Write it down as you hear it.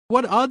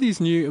What are these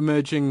new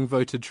emerging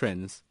voter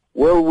trends?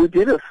 Well, we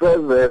did a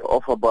survey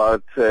of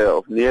about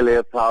of nearly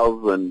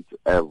 1,000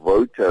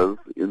 voters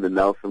in the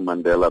Nelson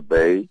Mandela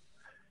Bay,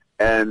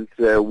 and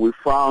we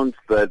found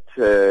that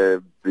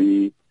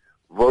the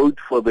vote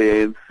for the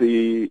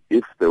ANC,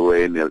 if there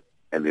were an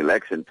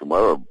election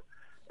tomorrow,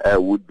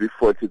 would be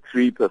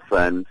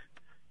 43%.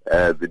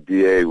 The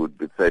DA would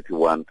be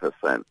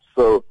 31%.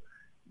 So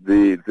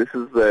this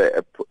is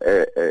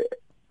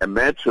a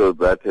metro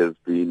that has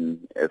been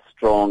a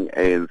strong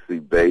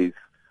ANC base,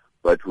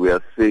 but we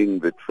are seeing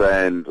the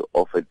trend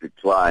of a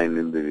decline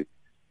in the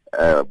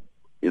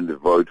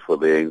vote for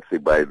the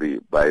ANC by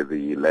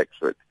the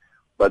electorate.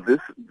 But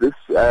this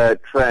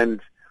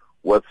trend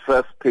was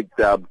first picked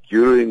up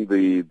during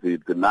the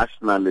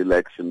national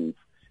elections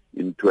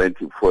in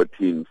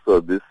 2014.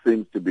 So this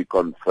seems to be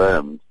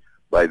confirmed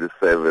by the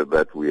survey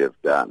that we have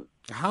done.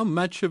 How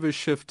much of a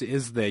shift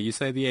is there? You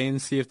say the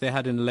ANC, if they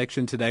had an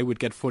election today, would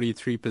get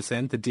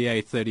 43%, the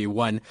DA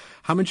 31%.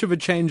 How much of a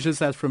change is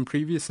that from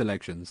previous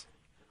elections?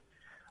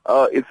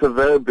 It's a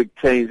very big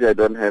change. I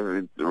don't have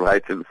it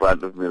right in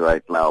front of me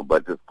right now,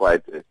 but it's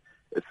quite a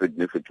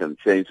significant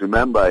change.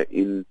 Remember,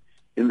 in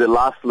the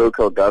last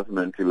local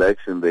government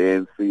election, the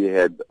ANC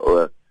had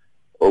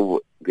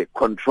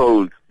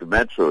controlled the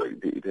metro.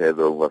 It had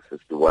over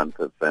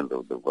 51%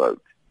 of the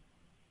vote.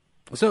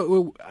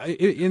 So,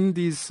 in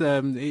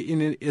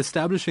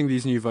establishing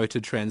these new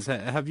voter trends,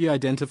 have you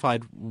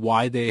identified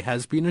why there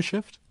has been a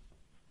shift?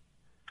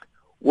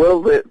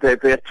 Well, there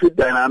are two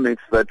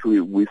dynamics that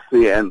we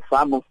see, and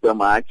some of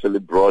them are actually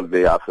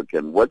broadly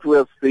African. What we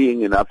are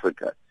seeing in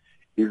Africa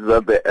is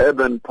that the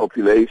urban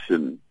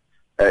population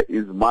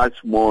is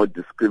much more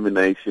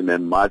discrimination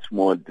and much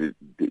more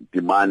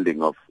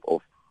demanding of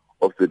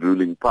the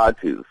ruling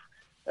parties.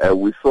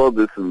 We saw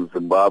this in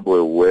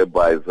Zimbabwe,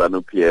 whereby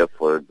ZANU-PF,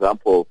 for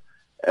example,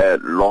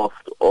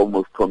 lost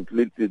almost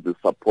completely the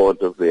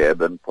support of the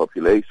urban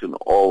population.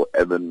 All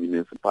urban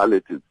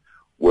municipalities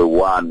were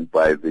won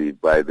by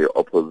the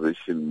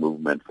opposition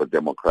movement for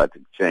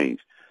democratic change.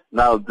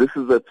 Now, this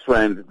is a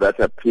trend that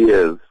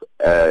appears,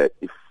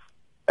 if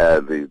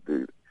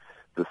the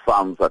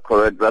sums are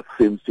correct, that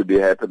seems to be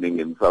happening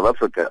in South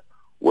Africa,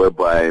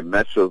 whereby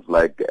metros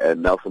like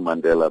Nelson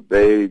Mandela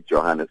Bay,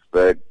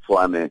 Johannesburg,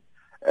 Tshwane,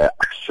 are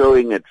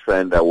showing a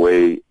trend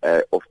away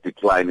of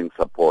declining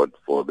support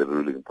for the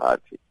ruling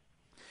party.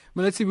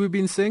 Moeletsi, we've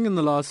been seeing in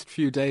the last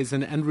few days,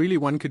 and really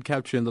one could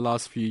capture in the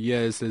last few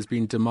years, there's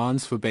been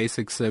demands for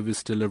basic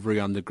service delivery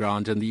on the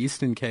ground, and the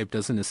Eastern Cape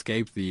doesn't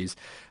escape these.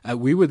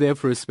 We were there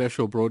for a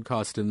special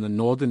broadcast in the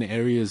northern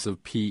areas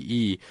of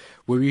PE,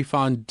 where we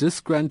found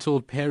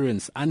disgruntled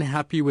parents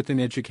unhappy with an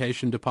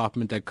education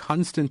department that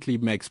constantly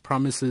makes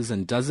promises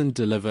and doesn't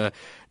deliver.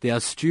 There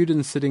are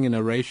students sitting in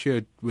a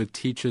ratio with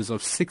teachers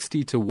of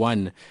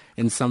 60-1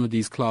 in some of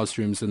these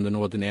classrooms in the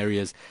northern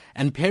areas,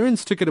 and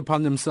parents took it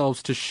upon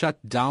themselves to shut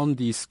down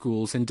these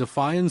schools in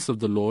defiance of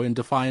the law, in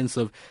defiance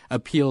of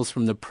appeals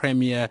from the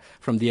Premier,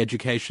 from the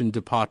Education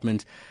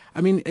Department.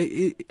 I mean,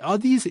 are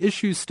these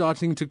issues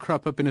starting to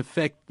crop up and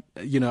affect,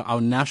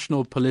 our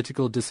national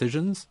political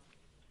decisions?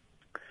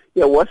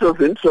 Yeah, what was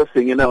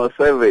interesting in our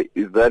survey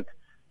is that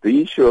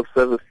the issue of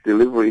service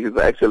delivery is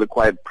actually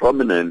quite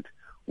prominent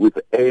with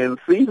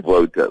ANC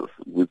voters,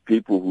 with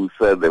people who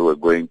said they were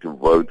going to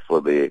vote for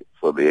the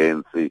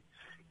ANC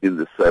in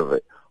the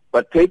survey.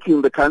 But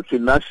taking the country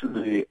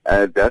nationally,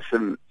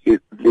 Dhashen,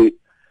 the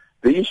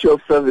issue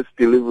of service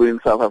delivery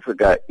in South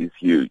Africa is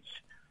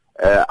huge.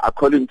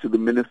 According to the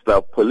Minister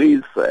of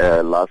Police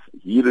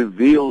he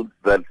revealed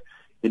that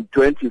in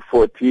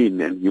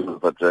 2014, and he was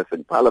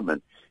addressing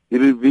Parliament, he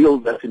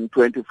revealed that in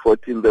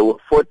 2014 there were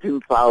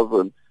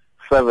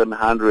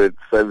 14,700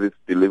 service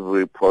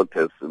delivery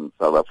protests in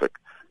South Africa.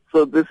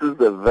 So this is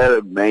a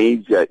very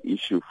major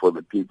issue for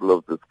the people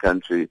of this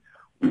country,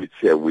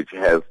 which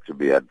has to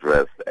be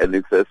addressed, and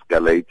it's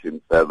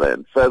escalating further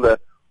and further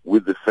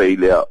with the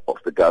failure of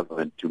the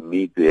government to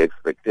meet the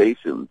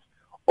expectations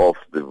of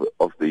the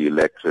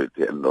electorate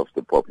and of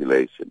the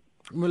population.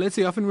 Well, let's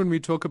see, often when we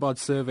talk about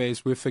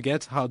surveys, we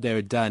forget how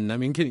they're done. I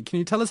mean, can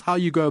you tell us how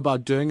you go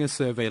about doing a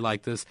survey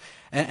like this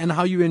and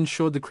how you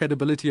ensure the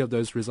credibility of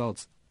those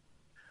results?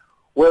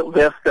 Well,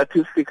 there are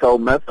statistical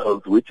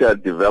methods which are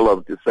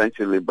developed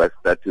essentially by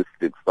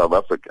Statistics South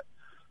Africa.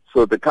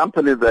 So the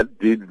company that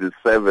did the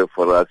survey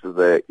for us is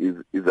a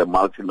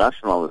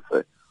multinational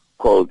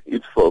called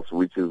Ipsos,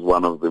 which is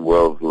one of the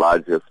world's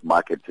largest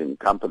marketing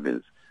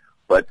companies.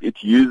 But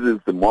it uses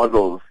the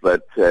models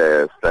that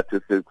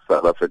Statistics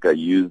South Africa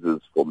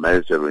uses for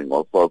measuring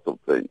all sorts of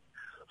things.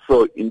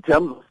 So in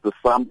terms of the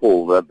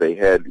sample that they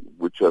had,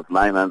 which was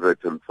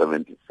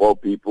 974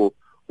 people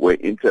were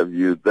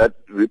interviewed, that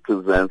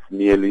represents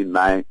nearly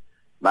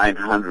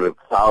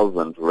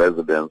 900,000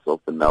 residents of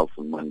the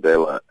Nelson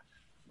Mandela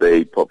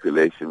Bay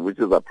population, which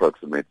is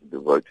approximately the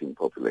voting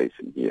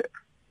population here.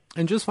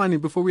 And just finally,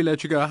 before we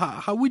let you go,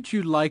 how would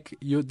you like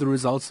the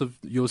results of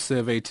your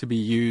survey to be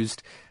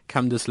used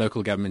come this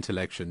local government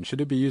election?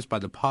 Should it be used by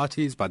the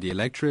parties, by the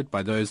electorate,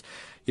 by those,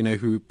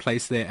 who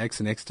place their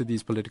X next to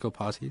these political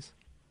parties?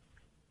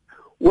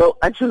 Well,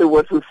 actually,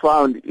 what we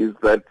found is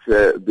that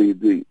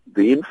the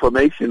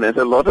information, and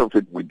a lot of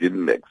it we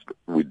didn't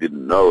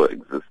know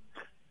exists.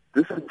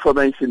 This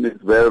information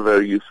is very,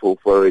 very useful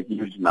for a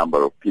huge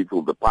number of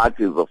people. The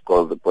parties, of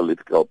course, the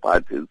political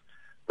parties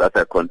that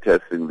are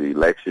contesting the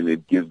election,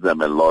 it gives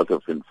them a lot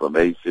of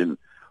information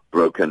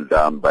broken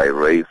down by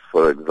race,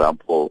 for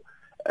example.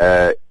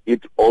 But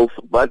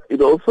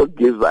it also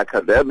gives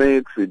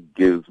academics, it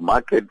gives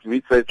market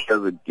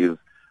researchers, it gives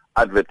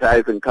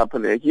advertising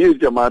company a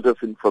huge amount of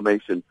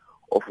information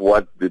of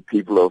what the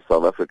people of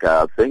South Africa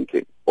are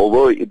thinking.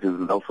 Although it is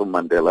Nelson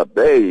Mandela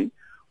Bay,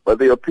 but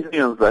the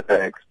opinions that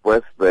are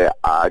expressed there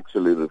are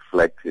actually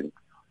reflecting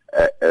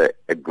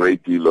a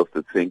great deal of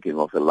the thinking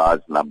of a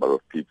large number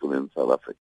of people in South Africa.